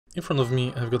In front of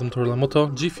me I've got MOTOROLA Moto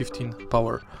G15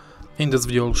 Power. In this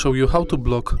video I'll show you how to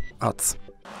block ads.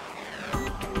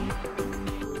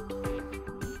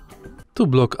 To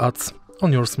block ads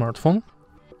on your smartphone,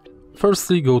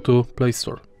 firstly go to Play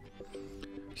Store.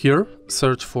 Here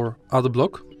search for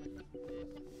AdBlock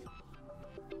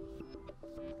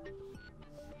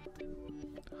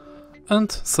and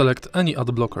select any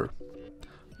ad blocker.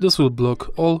 This will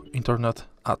block all internet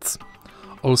ads.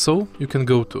 Also, you can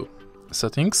go to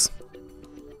Settings,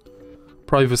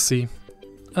 Privacy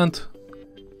and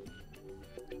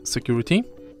Security,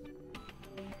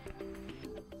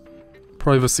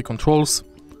 Privacy Controls,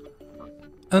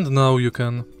 and now you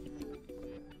can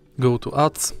go to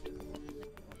Ads,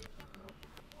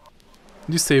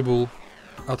 disable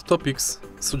Ad Topics,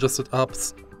 Suggested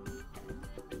Apps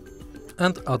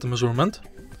and Ad Measurement,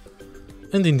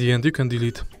 and in the end you can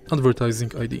delete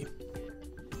Advertising ID.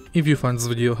 If you find this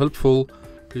video helpful,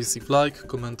 please leave like,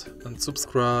 comment and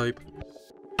subscribe.